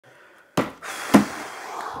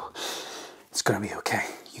It's gonna be okay.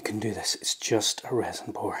 You can do this. It's just a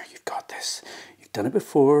resin pour. You've got this. You've done it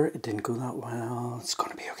before. It didn't go that well. It's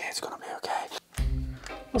gonna be okay. It's gonna be okay.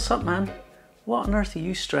 What's up, man? What on earth are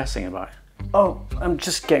you stressing about? Oh, I'm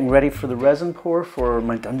just getting ready for the resin pour for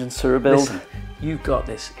my dungeon sewer build. Listen, you've got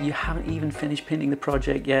this. You haven't even finished painting the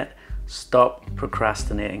project yet. Stop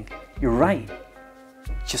procrastinating. You're right.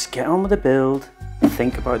 Just get on with the build and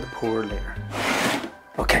think about the pour later.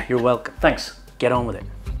 Okay, you're welcome. Thanks. Get on with it.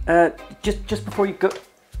 Just before you go.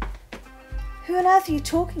 Who on earth are you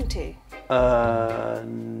talking to?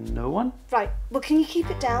 No one? Right, well, can you keep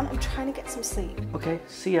it down? I'm trying to get some sleep. Okay,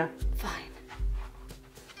 see ya. Fine.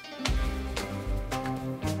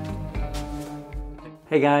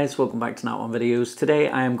 Hey guys, welcome back to Nat One Videos. Today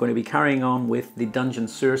I am going to be carrying on with the dungeon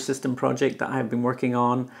sewer system project that I have been working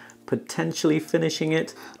on, potentially finishing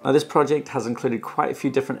it. Now this project has included quite a few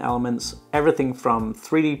different elements, everything from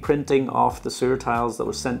 3D printing off the sewer tiles that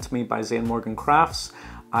was sent to me by Zane Morgan Crafts.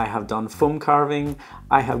 I have done foam carving.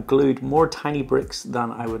 I have glued more tiny bricks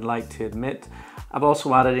than I would like to admit. I've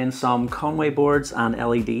also added in some Conway boards and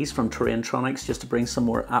LEDs from Terraintronics just to bring some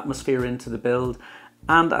more atmosphere into the build.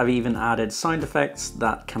 And I've even added sound effects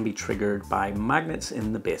that can be triggered by magnets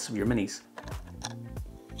in the base of your minis.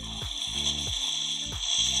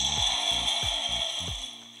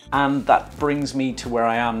 And that brings me to where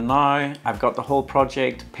I am now. I've got the whole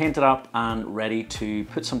project painted up and ready to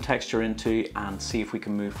put some texture into and see if we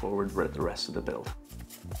can move forward with the rest of the build.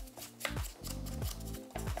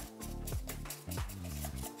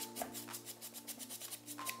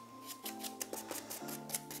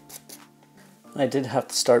 I did have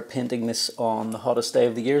to start painting this on the hottest day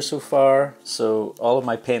of the year so far, so all of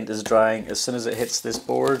my paint is drying as soon as it hits this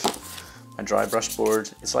board, my dry brush board.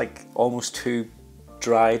 It's like almost too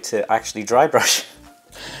dry to actually dry brush.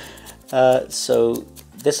 So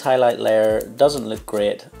this highlight layer doesn't look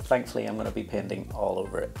great. Thankfully I'm going to be painting all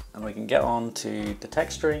over it, and we can get on to the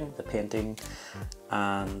texturing, the painting,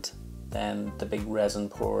 and then the big resin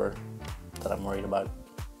pour that I'm worried about.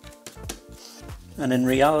 And in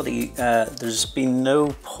reality, there's been no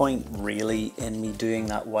point really in me doing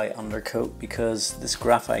that white undercoat because this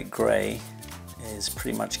graphite grey is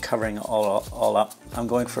pretty much covering it all up. I'm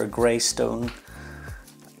going for a grey stone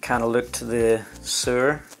kind of look to the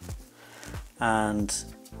sewer, and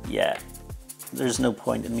yeah, there's no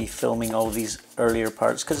point in me filming all of these earlier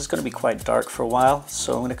parts because it's going to be quite dark for a while.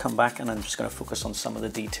 So I'm going to come back and I'm just going to focus on some of the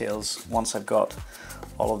details once I've got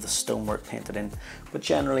all of the stonework painted in. But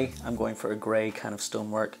generally I'm going for a grey kind of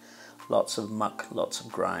stonework, lots of muck, lots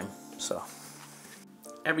of grime. So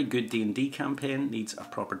every good D&D campaign needs a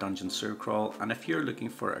proper dungeon sewer crawl, and if you're looking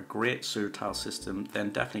for a great sewer tile system,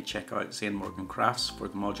 then definitely check out Zane Morgan Crafts for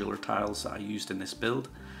the modular tiles that I used in this build.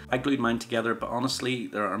 I glued mine together, but honestly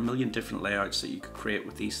there are a million different layouts that you could create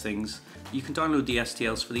with these things. You can download the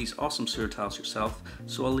STLs for these awesome sewer tiles yourself,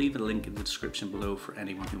 so I'll leave a link in the description below for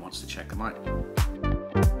anyone who wants to check them out.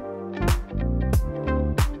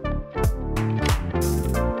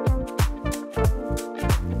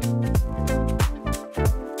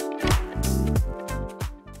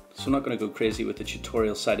 So I'm not going to go crazy with the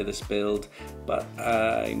tutorial side of this build, but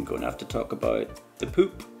I'm going to have to talk about the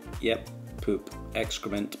poop. Yep, poop,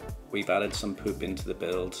 excrement. We've added some poop into the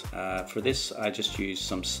build. For this I just used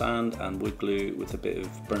some sand and wood glue with a bit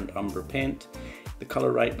of burnt umber paint. The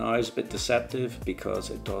colour right now is a bit deceptive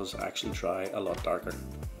because it does actually dry a lot darker.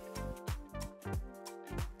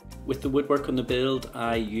 With the woodwork on the build,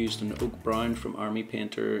 I used an oak brown from Army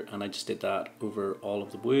Painter, and I just did that over all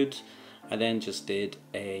of the wood. I then just did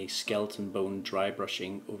a skeleton bone dry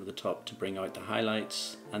brushing over the top to bring out the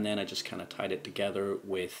highlights, and then I just kind of tied it together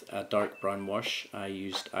with a dark brown wash. I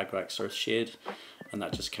used Agrax Earthshade, and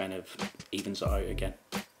that just kind of evens it out again.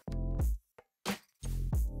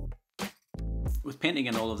 With painting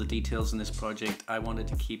in all of the details in this project, I wanted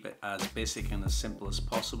to keep it as basic and as simple as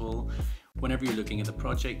possible. Whenever you're looking at the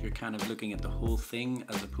project, you're kind of looking at the whole thing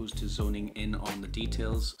as opposed to zoning in on the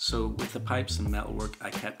details. So with the pipes and metalwork, I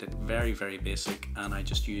kept it very, very basic, and I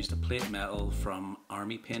just used a plate metal from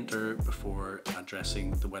Army Painter before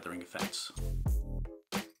addressing the weathering effects.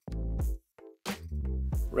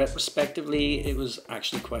 Retrospectively, it was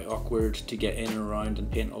actually quite awkward to get in and around and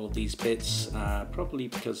paint all of these bits, probably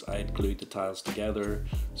because I had glued the tiles together.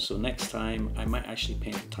 So next time I might actually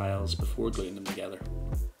paint the tiles before gluing them together.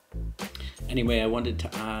 Anyway, I wanted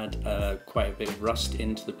to add quite a bit of rust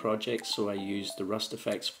into the project, so I used the rust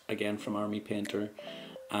effects again from Army Painter.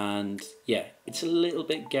 And yeah, it's a little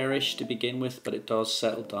bit garish to begin with, but it does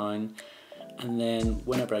settle down. And then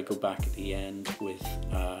whenever I go back at the end with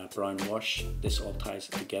brown wash, this all ties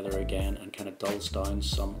it together again and kind of dulls down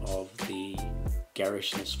some of the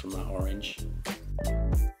garishness from that orange.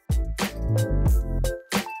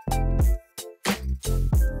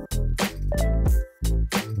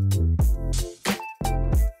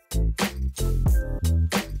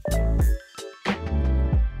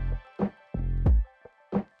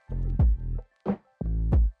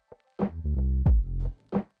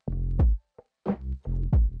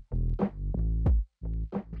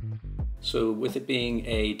 So with it being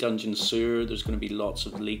a dungeon sewer, there's going to be lots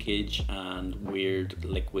of leakage and weird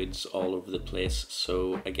liquids all over the place.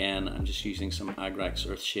 So again, I'm just using some Agrax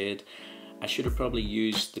Earthshade. I should have probably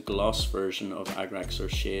used the gloss version of Agrax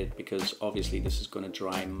Earthshade because obviously this is going to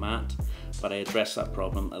dry matte, but I addressed that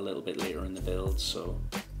problem a little bit later in the build, so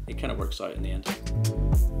it kind of works out in the end.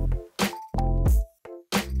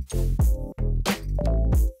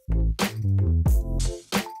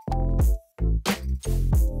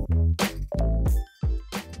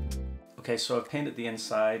 Okay, so I've painted the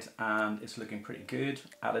inside and it's looking pretty good.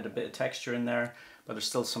 Added a bit of texture in there, but there's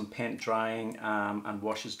still some paint drying and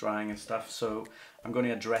washes drying and stuff. So I'm going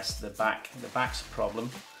to address the back. The back's a problem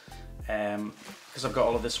because I've got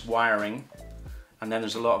all of this wiring and then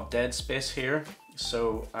there's a lot of dead space here.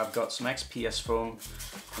 So I've got some XPS foam.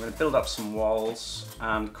 I'm going to build up some walls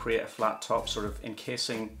and create a flat top, sort of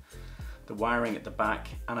encasing the wiring at the back.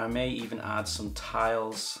 And I may even add some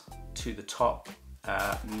tiles to the top,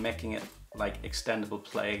 making it like extendable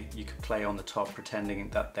play. You could play on the top pretending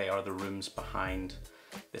that they are the rooms behind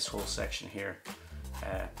this whole section here.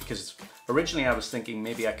 Because originally I was thinking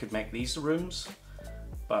maybe I could make these the rooms,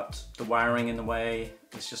 but the wiring in the way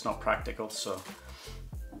is just not practical. So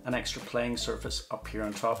an extra playing surface up here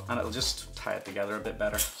on top and it'll just tie it together a bit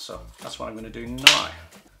better. So that's what I'm going to do now.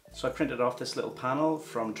 So I printed off this little panel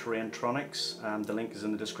from Terraintronics and the link is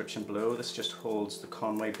in the description below. This just holds the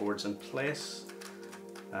Conway boards in place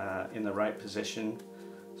in the right position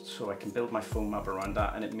so I can build my foam up around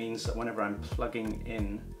that, and it means that whenever I'm plugging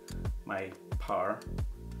in my power,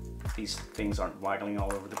 these things aren't waggling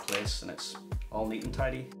all over the place and it's all neat and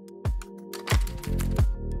tidy.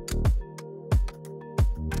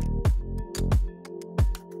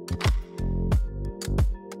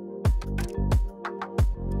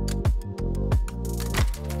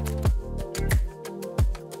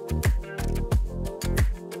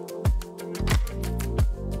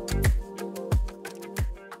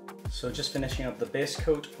 So just finishing up the base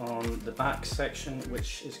coat on the back section,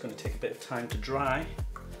 which is going to take a bit of time to dry.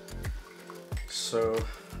 So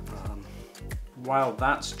while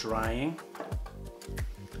that's drying,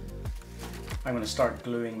 I'm going to start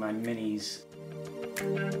gluing my minis.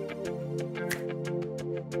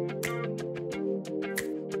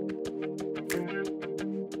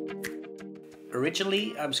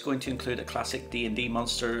 Originally, I was going to include a classic D&D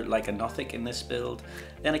monster like a Nothic in this build.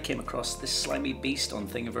 Then I came across this slimy beast on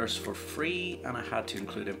Thingiverse for free and I had to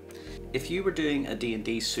include him. If you were doing a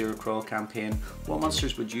D&D sewer crawl campaign, what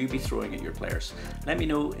monsters would you be throwing at your players? Let me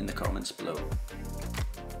know in the comments below.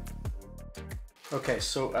 Okay,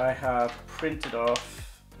 so I have printed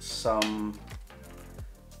off some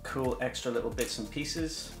cool extra little bits and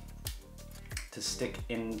pieces to stick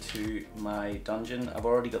into my dungeon. I've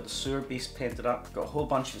already got the sewer beast painted up. Got a whole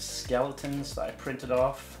bunch of skeletons that I printed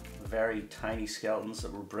off. Very tiny skeletons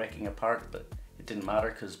that were breaking apart, but it didn't matter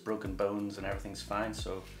because broken bones and everything's fine.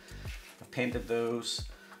 So I've painted those.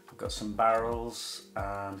 I've got some barrels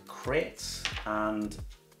and crates, and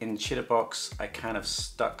in Chitterbox I kind of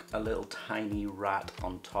stuck a little tiny rat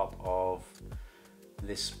on top of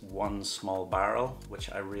this one small barrel, which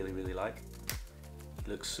I really like. It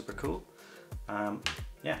looks super cool.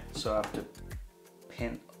 Yeah, so I have to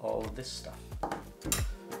paint all of this stuff.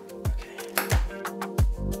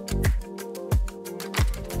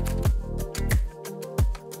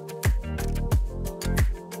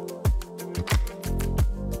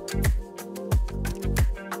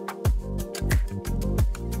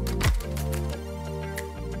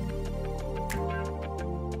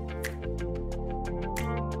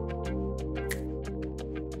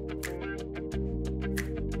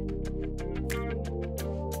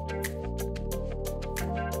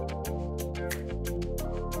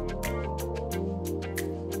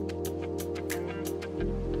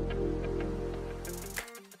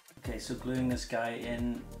 So gluing this guy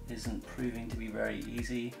in isn't proving to be very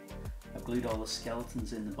easy. I've glued all the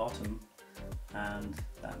skeletons in the bottom and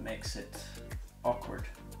that makes it awkward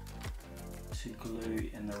to glue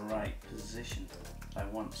in the right position I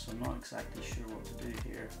want, so I'm not exactly sure what to do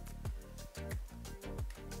here.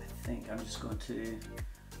 I think I'm just going to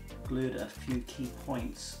glue it at a few key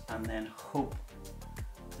points and then hope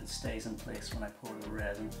it stays in place when I pour the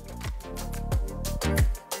resin.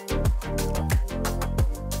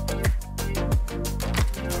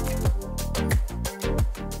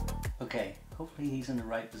 hopefully he's in the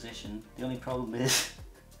right position. The only problem is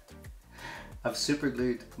I've super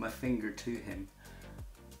glued my finger to him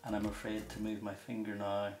and I'm afraid to move my finger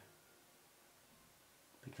now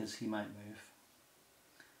because he might move.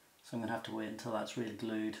 So I'm going to have to wait until that's really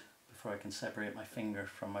glued before I can separate my finger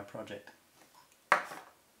from my project.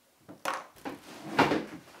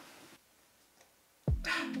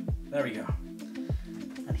 There we go.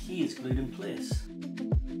 And he is glued in place.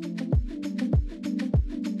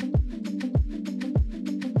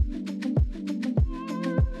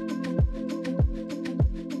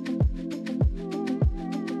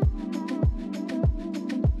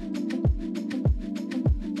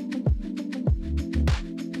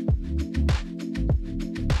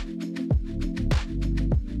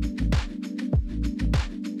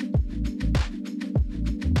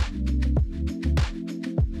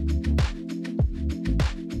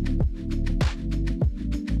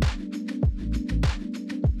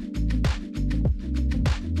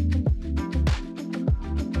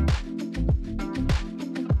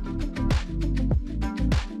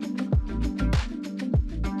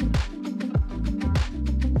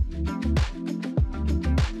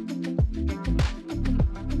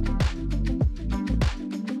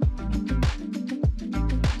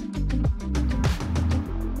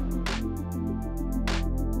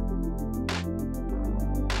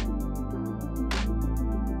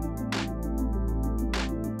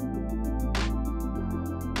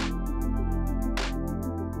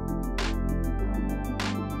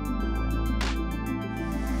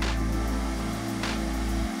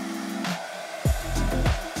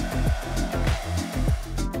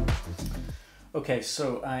 Okay,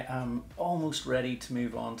 so I am almost ready to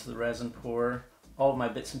move on to the resin pour. All of my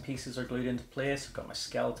bits and pieces are glued into place. I've got my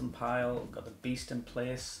skeleton pile, I've got the beast in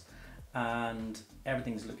place, and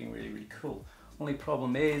everything's looking really, really cool. Only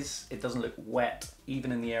problem is it doesn't look wet.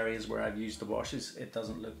 Even in the areas where I've used the washes, it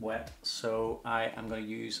doesn't look wet. So I am going to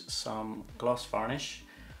use some gloss varnish,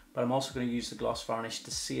 but I'm also going to use the gloss varnish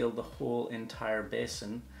to seal the whole entire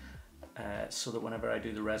basin. So that whenever I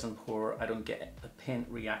do the resin pour, I don't get the paint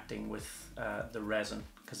reacting with the resin,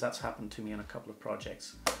 because that's happened to me in a couple of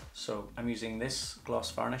projects. So I'm using this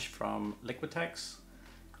gloss varnish from Liquitex.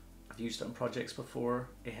 I've used it on projects before,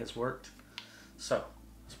 it has worked. So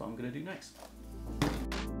that's what I'm going to do next.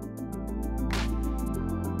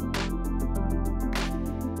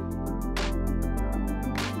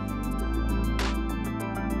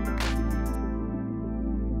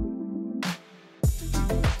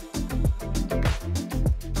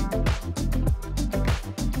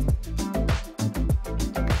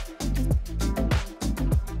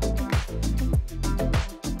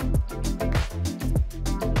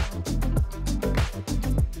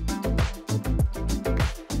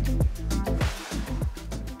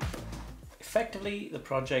 Effectively, the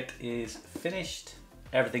project is finished.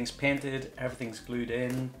 Everything's painted, everything's glued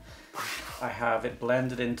in. I have it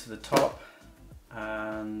blended into the top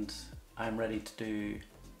and I'm ready to do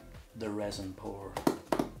the resin pour.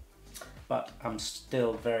 But I'm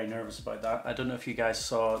still very nervous about that. I don't know if you guys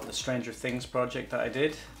saw the Stranger Things project that I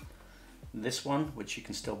did. This one, which you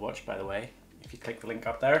can still watch by the way, if you click the link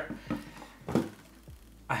up there.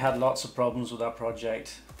 I had lots of problems with that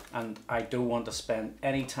project, and I don't want to spend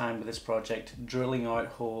any time with this project drilling out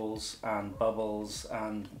holes and bubbles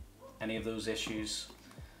and any of those issues.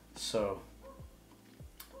 So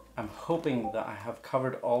I'm hoping that I have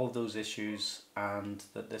covered all of those issues and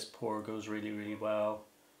that this pour goes really, really well.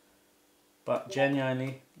 But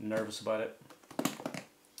genuinely nervous about it.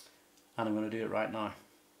 And I'm going to do it right now.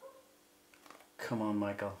 Come on,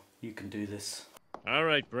 Michael, you can do this. All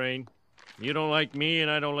right, Brain. You don't like me and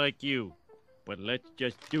I don't like you. But let's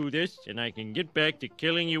just do this and I can get back to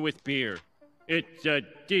killing you with beer. It's a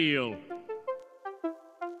deal.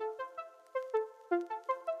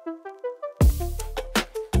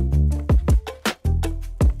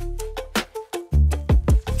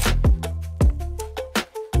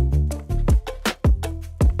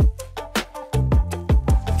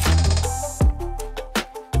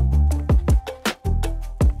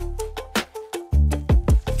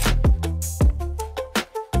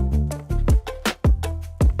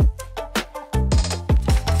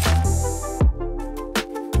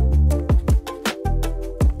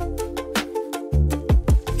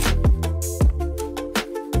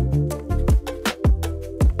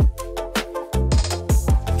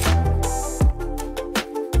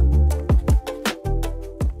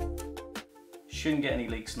 Shouldn't get any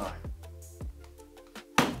leaks now.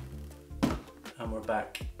 And we're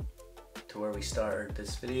back to where we started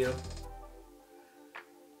this video.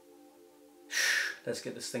 Let's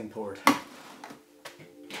get this thing poured.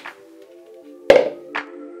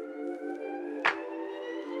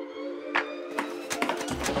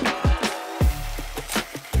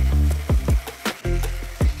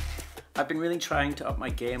 been really trying to up my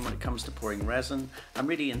game when it comes to pouring resin. I'm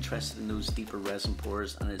really interested in those deeper resin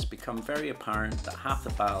pours, and it's become very apparent that half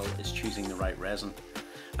the battle is choosing the right resin.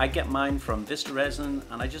 I get mine from Vista Resin,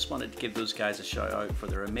 and I just wanted to give those guys a shout out for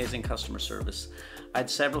their amazing customer service. I had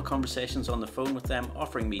several conversations on the phone with them,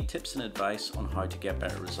 offering me tips and advice on how to get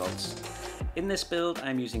better results. In this build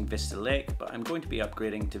I'm using Vista Lake, but I'm going to be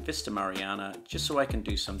upgrading to Vista Mariana just so I can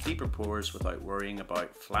do some deeper pours without worrying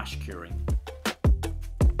about flash curing.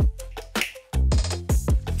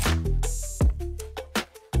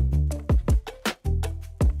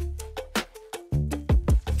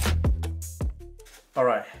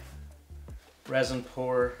 Alright, resin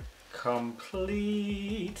pour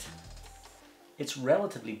complete. It's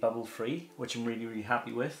relatively bubble free, which I'm really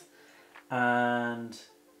happy with, and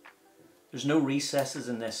there's no recesses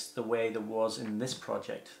in this the way there was in this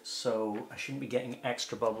project, so I shouldn't be getting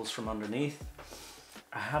extra bubbles from underneath.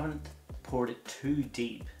 I haven't poured it too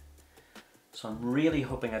deep, so I'm really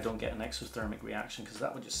hoping I don't get an exothermic reaction, because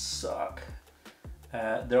that would just suck.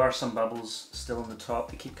 There are some bubbles still on the top,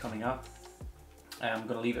 they keep coming up. I'm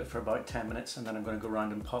going to leave it for about 10 minutes and then I'm going to go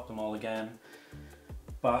around and pop them all again.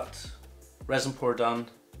 But resin pour done.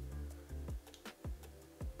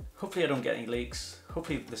 Hopefully I don't get any leaks.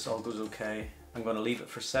 Hopefully this all goes okay. I'm going to leave it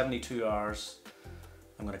for 72 hours.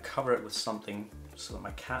 I'm going to cover it with something so that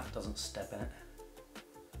my cat doesn't step in it.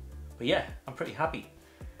 But yeah, I'm pretty happy.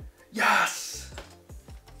 Yes!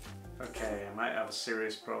 Okay, I might have a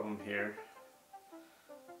serious problem here.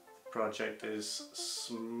 The project is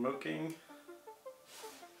smoking.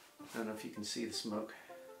 I don't know if you can see the smoke.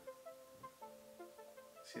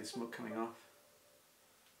 See the smoke coming off?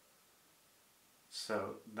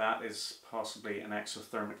 So that is possibly an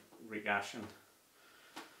exothermic reaction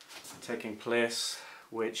taking place,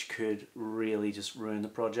 which could really just ruin the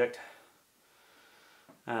project.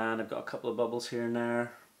 And I've got a couple of bubbles here and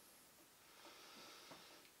there.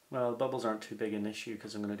 Well, the bubbles aren't too big an issue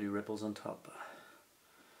because I'm going to do ripples on top.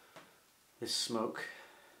 But this smoke,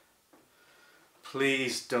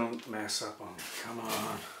 please don't mess up on me, come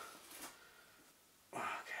on. Okay,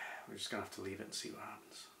 we're just gonna have to leave it and see what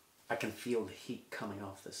happens. I can feel the heat coming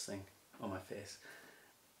off this thing on my face.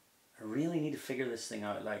 I really need to figure this thing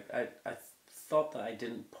out. Like, I thought that I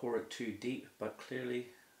didn't pour it too deep, but clearly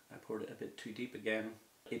I poured it a bit too deep again.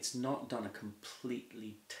 It's not done a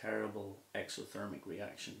completely terrible exothermic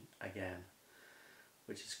reaction again,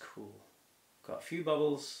 which is cool. Got a few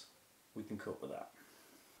bubbles, we can cope with that.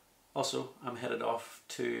 Also, I'm headed off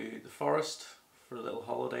to the forest for a little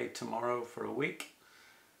holiday tomorrow for a week.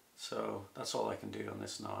 So that's all I can do on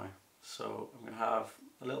this now. So I'm going to have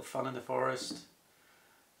a little fun in the forest,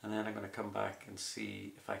 and then I'm going to come back and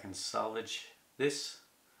see if I can salvage this.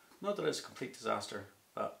 Not that it's a complete disaster,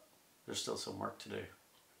 but there's still some work to do.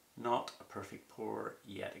 Not a perfect pour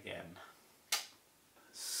yet again.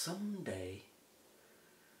 Someday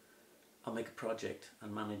I'll make a project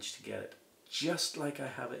and manage to get it just like I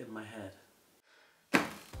have it in my head.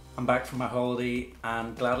 I'm back from my holiday,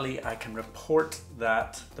 and gladly I can report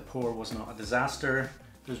that the pour was not a disaster.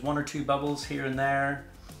 There's one or two bubbles here and there,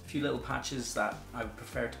 a few little patches that I would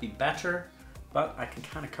prefer to be better, but I can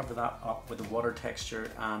kind of cover that up with the water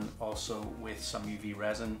texture and also with some UV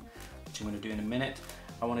resin, which I'm going to do in a minute.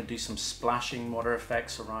 I want to do some splashing water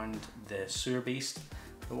effects around the sewer beast,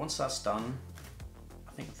 but once that's done,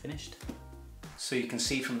 I think I'm finished. So you can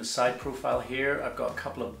see from the side profile here, I've got a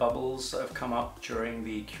couple of bubbles that have come up during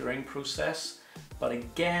the curing process. But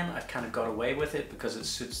again, I've kind of got away with it because it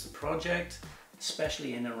suits the project,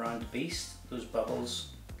 especially in and around the beast. Those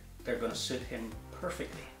bubbles, they're going to suit him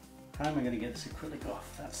perfectly. How am I going to get this acrylic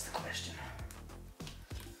off? That's the question.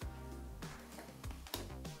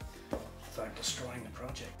 Without destroying the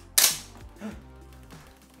project.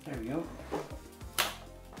 There we go.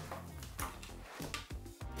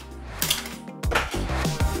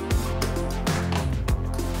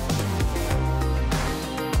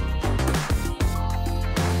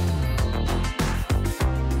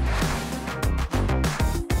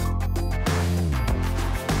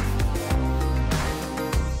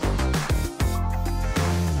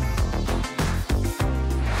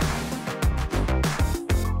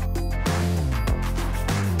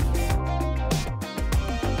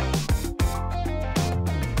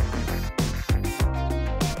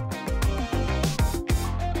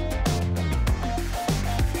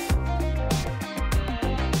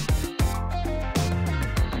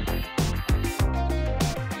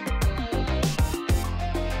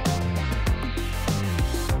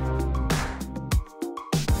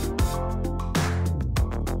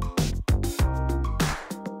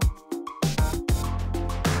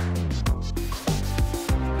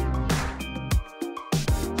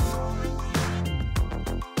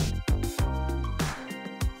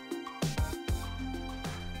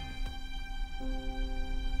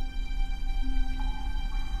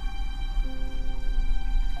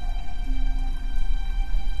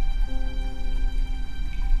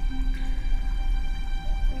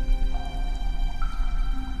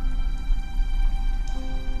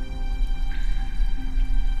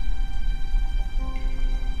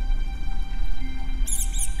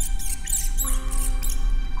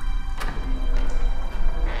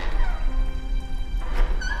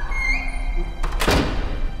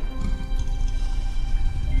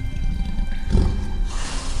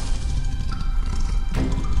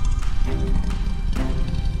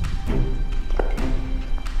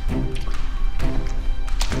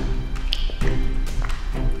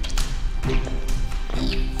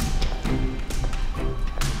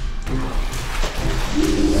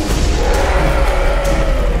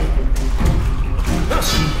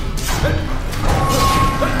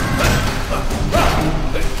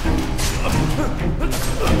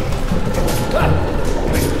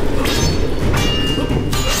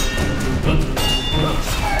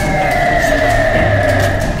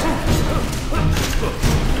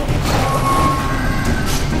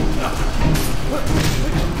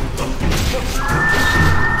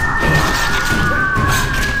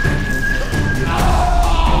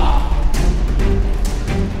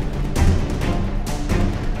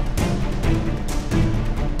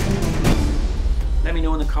 me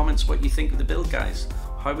know in the comments what you think of the build, guys.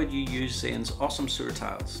 How would you use Zane's awesome sewer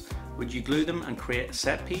tiles? Would you glue them and create a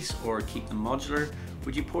set piece, or keep them modular?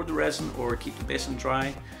 Would you pour the resin or keep the basin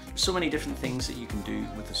dry? There's so many different things that you can do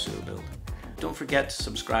with a sewer build. Don't forget to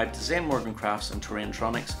subscribe to Zane Morgan Crafts and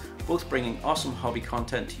Terraintronics, both bringing awesome hobby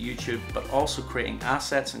content to YouTube, but also creating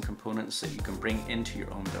assets and components that you can bring into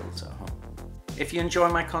your own builds at home. If you enjoy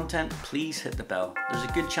my content, please hit the bell. There's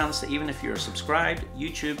a good chance that even if you're subscribed,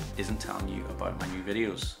 YouTube isn't telling you about my new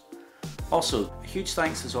videos. Also, a huge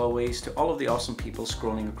thanks as always to all of the awesome people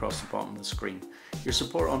scrolling across the bottom of the screen. Your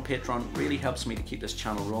support on Patreon really helps me to keep this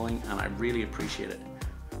channel rolling, and I really appreciate it.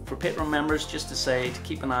 For Patreon members, just to say to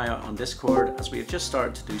keep an eye out on Discord, as we have just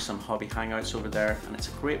started to do some hobby hangouts over there, and it's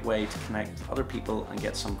a great way to connect with other people and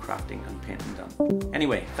get some crafting and painting done.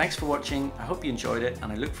 Anyway, thanks for watching, I hope you enjoyed it,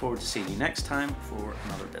 and I look forward to seeing you next time for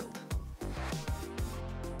another build.